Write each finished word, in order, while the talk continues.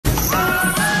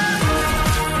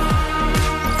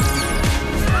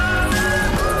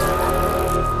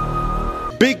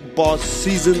Boss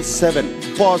Season 7.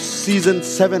 Boss Season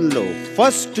 7 లో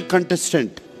first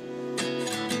contestant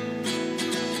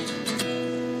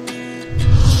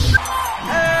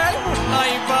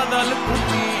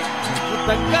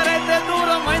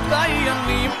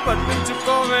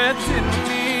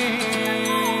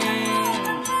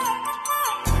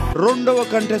రెండవ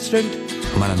contestant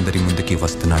మనందరి ముందుకి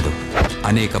వస్తున్నాడు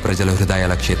అనేక ప్రజల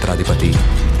హృదయాల క్షేత్రాధిపతి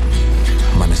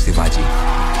మన Shivaji.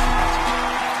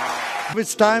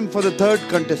 It's time for the third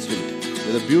contestant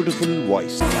with a beautiful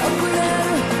voice.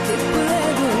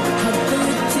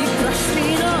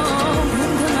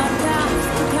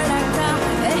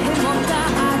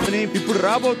 ఇప్పుడు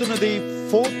రాబోతున్నది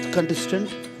fourth contestant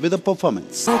with a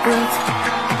performance.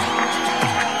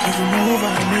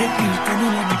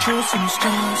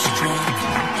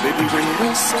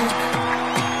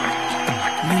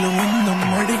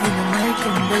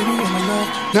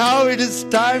 Now it is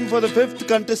time for the fifth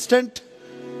contestant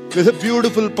with a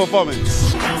beautiful performance.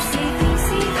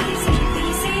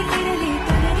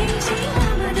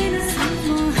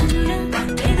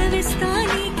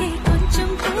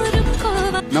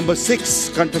 Number 6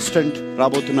 contestant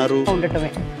రాబోతున్నారు.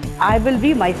 I will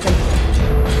be myself.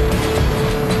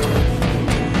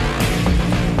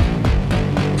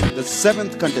 The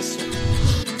seventh contestant.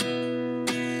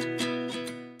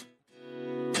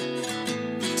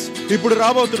 ఇప్పుడు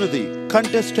రాబోతున్నది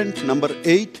contestant number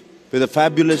 8 with a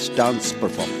fabulous dance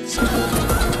performance.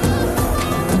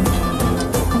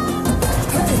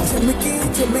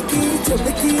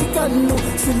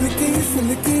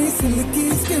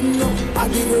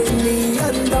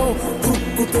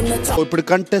 ఇప్పుడు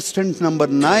contestant number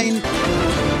 9.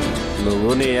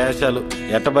 నువ్వు నీ యాశాలు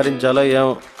ఎట్ట భరించాలో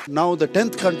ఏమో. Now the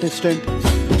 10th contestant.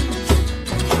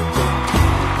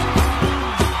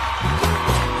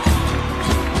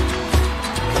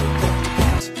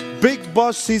 Big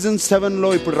Boss Season 7 లో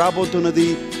ఇప్పుడు రాబోతున్నది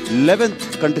 11th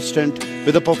contestant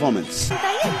with a performance.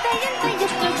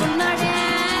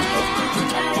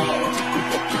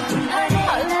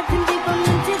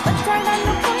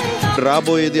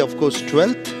 రాబోయేది of course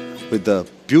 12th with a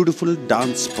beautiful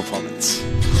dance performance.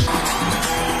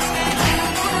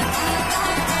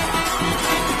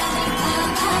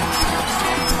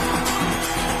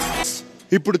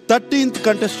 ఇప్పుడు 13th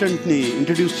contestant ని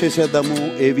ఇంట్రడ్యూస్ చేసేద్దాము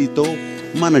ఏవితో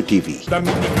మన టీవీ.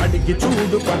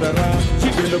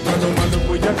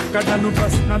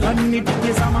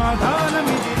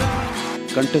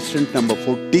 కంటెస్టెంట్ నంబర్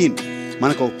 14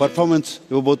 మనకు ఒక పర్ఫార్మెన్స్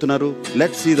ఇవ్వబోతున్నారు.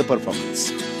 Let's see the performance.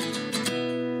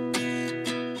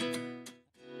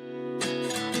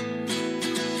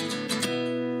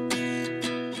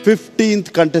 Fifteenth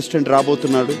contestant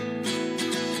రాబోతున్నాడు.